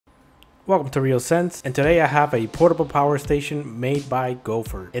Welcome to Real Sense, and today I have a portable power station made by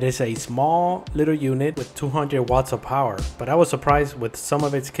Gofort. It is a small little unit with 200 watts of power, but I was surprised with some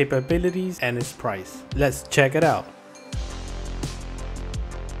of its capabilities and its price. Let's check it out.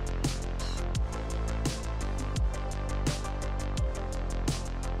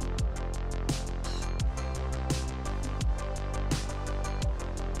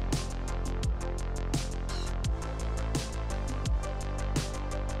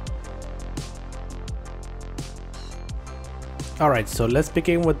 Alright, so let's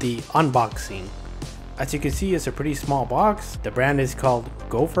begin with the unboxing. As you can see, it's a pretty small box. The brand is called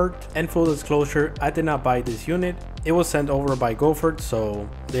Gofort, and full disclosure, I did not buy this unit. It was sent over by Gofort, so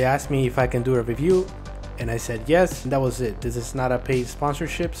they asked me if I can do a review, and I said yes, and that was it. This is not a paid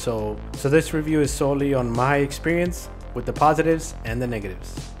sponsorship, so this review is solely on my experience with the positives and the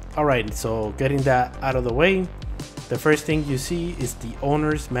negatives. Alright, so getting that out of the way, the first thing you see is the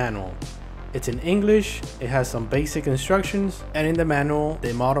owner's manual. It's in English, it has some basic instructions, and in the manual,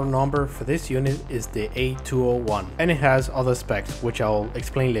 the model number for this unit is the A201, and it has other specs, which I'll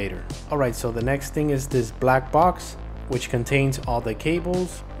explain later. Alright, so the next thing is this black box, which contains all the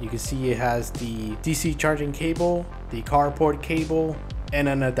cables. You can see it has the DC charging cable, the carport cable, and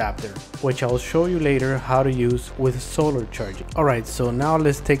an adapter, which I'll show you later how to use with solar charging. Alright, so now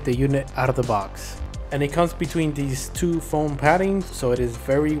let's take the unit out of the box. And it comes between these two foam paddings, so it is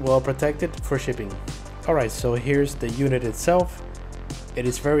very well protected for shipping. Alright, so here's the unit itself. It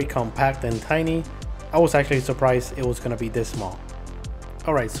is very compact and tiny. I was actually surprised it was gonna be this small.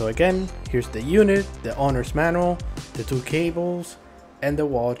 Alright, so again, here's the unit, the owner's manual, the two cables, and the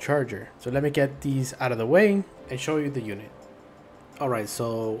wall charger. So let me get these out of the way and show you the unit. Alright,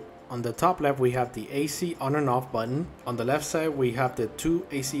 so on the top left, we have the AC on and off button. On the left side, we have the two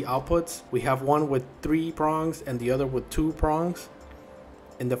AC outputs. We have one with 3 prongs and the other with 2 prongs.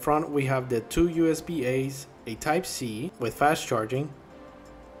 In the front, we have the 2 USB-A's, a Type-C with fast charging,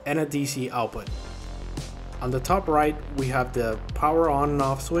 and a DC output. On the top right, we have the power on and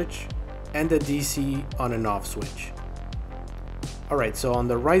off switch and the DC on and off switch. Alright, so on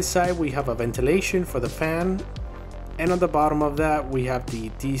the right side, we have a ventilation for the fan, and on the bottom of that we have the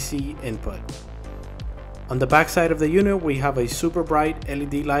DC input. On the back side of the unit we have a super bright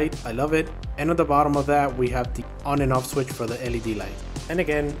LED light, I love it, and on the bottom of that we have the on and off switch for the LED light. And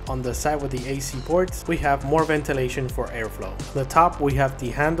again, on the side with the AC ports, we have more ventilation for airflow. On the top we have the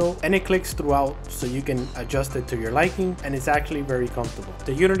handle, and it clicks throughout so you can adjust it to your liking, and it's actually very comfortable.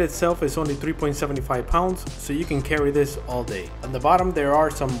 The unit itself is only 3.75 pounds, so you can carry this all day. On the bottom there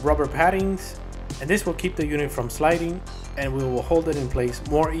are some rubber paddings, and this will keep the unit from sliding, and we will hold it in place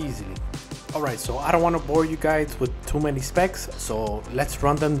more easily. Alright, so I don't want to bore you guys with too many specs, so let's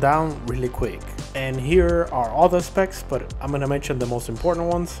run them down really quick. And here are all the specs, but I'm going to mention the most important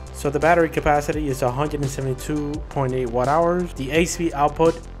ones. So the battery capacity is 172.8 watt hours. The AC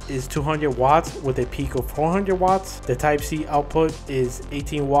output is 200 watts with a peak of 400 watts. The Type-C output is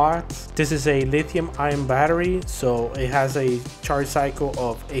 18 watts. This is a lithium-ion battery, so it has a charge cycle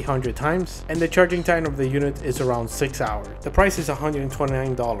of 800 times, and the charging time of the unit is around 6 hours. The price is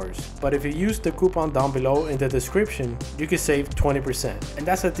 $129, but if you use the coupon down below in the description, you can save 20%, and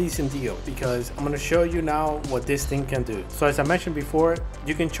that's a decent deal because I'm going to show you now what this thing can do. So as I mentioned before,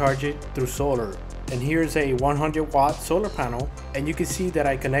 you can charge it through solar. And here's a 100 watt solar panel, and you can see that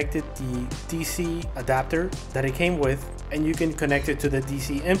I connected the DC adapter that it came with, and you can connect it to the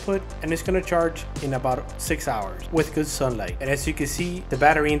DC input, and it's going to charge in about 6 hours with good sunlight. And as you can see, the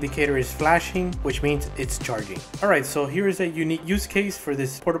battery indicator is flashing, which means it's charging. Alright, so here is a unique use case for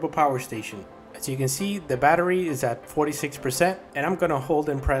this portable power station. As you can see, the battery is at 46%, and I'm going to hold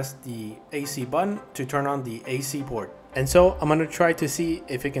and press the AC button to turn on the AC port. And so I'm going to try to see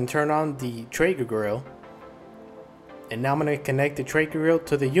if it can turn on the Traeger grill. And now I'm going to connect the Traeger grill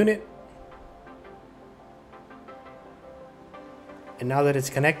to the unit. And now that it's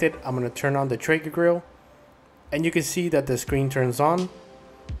connected, I'm going to turn on the Traeger grill. And you can see that the screen turns on.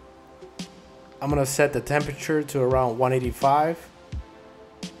 I'm going to set the temperature to around 185,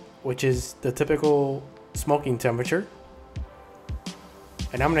 which is the typical smoking temperature.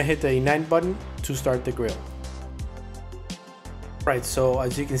 And I'm going to hit the ignite button to start the grill. Right, so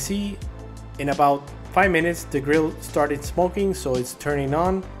as you can see, in about 5 minutes the grill started smoking, so it's turning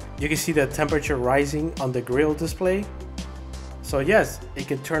on. You can see the temperature rising on the grill display. So yes, it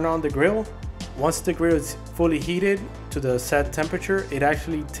can turn on the grill. Once the grill is fully heated to the set temperature, it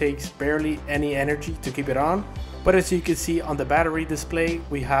actually takes barely any energy to keep it on. But as you can see on the battery display,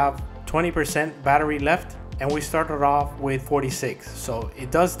 we have 20% battery left, and we started off with 46. So it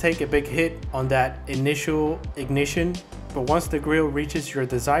does take a big hit on that initial ignition but once the grill reaches your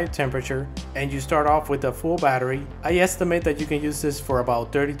desired temperature and you start off with a full battery, I estimate that you can use this for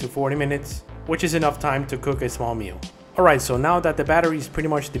about 30 to 40 minutes, which is enough time to cook a small meal. Alright, so now that the battery is pretty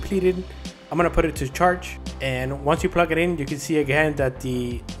much depleted, I'm gonna put it to charge, and once you plug it in, you can see again that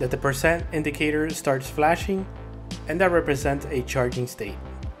the percent indicator starts flashing, and that represents a charging state.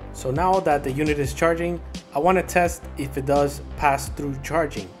 So now that the unit is charging, I want to test if it does pass through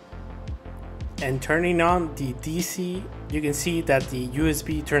charging. And turning on the DC, you can see that the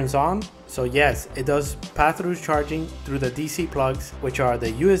USB turns on. So yes, it does pass through charging through the DC plugs, which are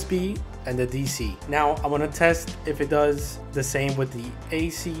the USB and the DC. Now I want to test if it does the same with the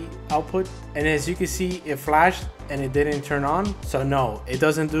AC output, and as you can see, it flashed and it didn't turn on. So no, it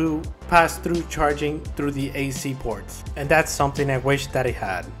doesn't do pass through charging through the AC ports, and that's something I wish that it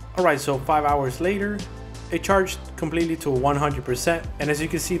had. Alright, so 5 hours later, it charged completely to 100%, and as you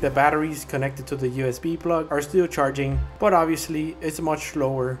can see, the batteries connected to the USB plug are still charging, but obviously it's much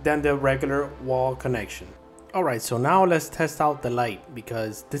slower than the regular wall connection. Alright, so now let's test out the light,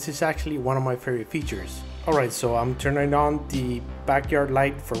 because this is actually one of my favorite features. Alright, so I'm turning on the backyard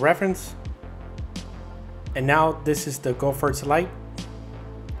light for reference, and now this is the Gofort's light,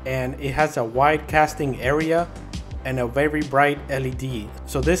 and it has a wide casting area and a very bright LED.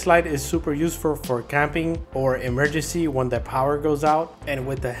 So this light is super useful for camping or emergency when the power goes out, and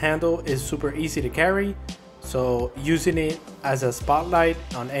with the handle is super easy to carry, so using it as a spotlight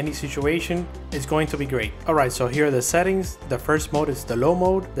on any situation is going to be great. Alright, so here are the settings. The first mode is the low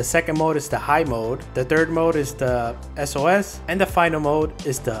mode, the second mode is the high mode, the third mode is the SOS, and the final mode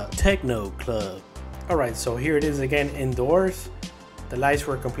is the Techno Club. Alright, so here it is again indoors. The lights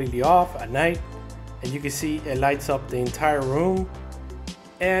were completely off at night, and you can see it lights up the entire room,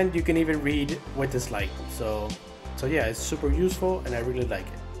 and you can even read with this light. So yeah, it's super useful and I really like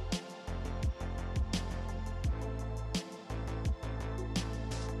it.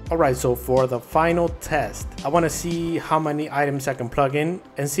 Alright, so for the final test, I want to see how many items I can plug in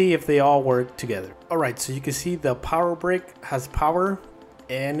and see if they all work together. Alright, so you can see the power brick has power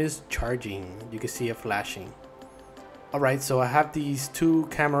and is charging. You can see it flashing. Alright, so I have these two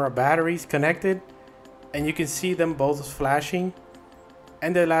camera batteries connected, and you can see them both flashing.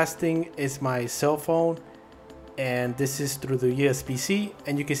 And the last thing is my cell phone, and this is through the USB-C,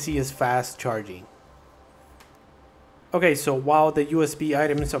 and you can see it's fast charging. Okay, so while the USB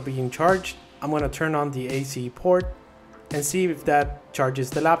items are being charged, I'm going to turn on the AC port and see if that charges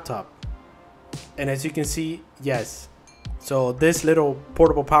the laptop. And as you can see, yes. So this little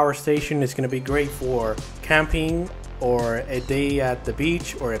portable power station is going to be great for camping or a day at the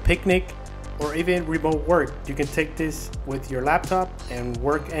beach or a picnic or even remote work. You can take this with your laptop and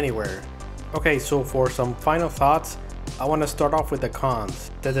work anywhere. Okay, so for some final thoughts, I want to start off with the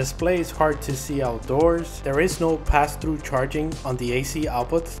cons. The display is hard to see outdoors. There is no pass-through charging on the AC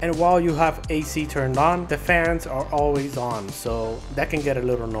outputs, and while you have AC turned on, the fans are always on, so that can get a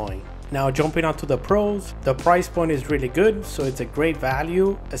little annoying. Now jumping onto the pros, the price point is really good, so it's a great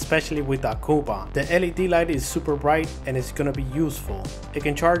value, especially with that coupon. The LED light is super bright and it's gonna be useful. It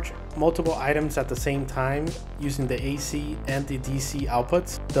can charge multiple items at the same time using the AC and the DC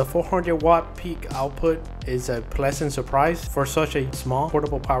outputs. The 400 watt peak output is a pleasant surprise for such a small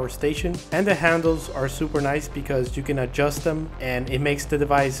portable power station, and the handles are super nice because you can adjust them and it makes the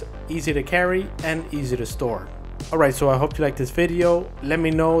device easy to carry and easy to store. Alright, so I hope you liked this video. Let me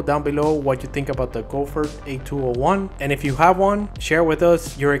know down below what you think about the Gofort A201, and if you have one, share with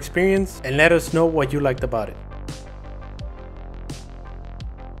us your experience and let us know what you liked about it.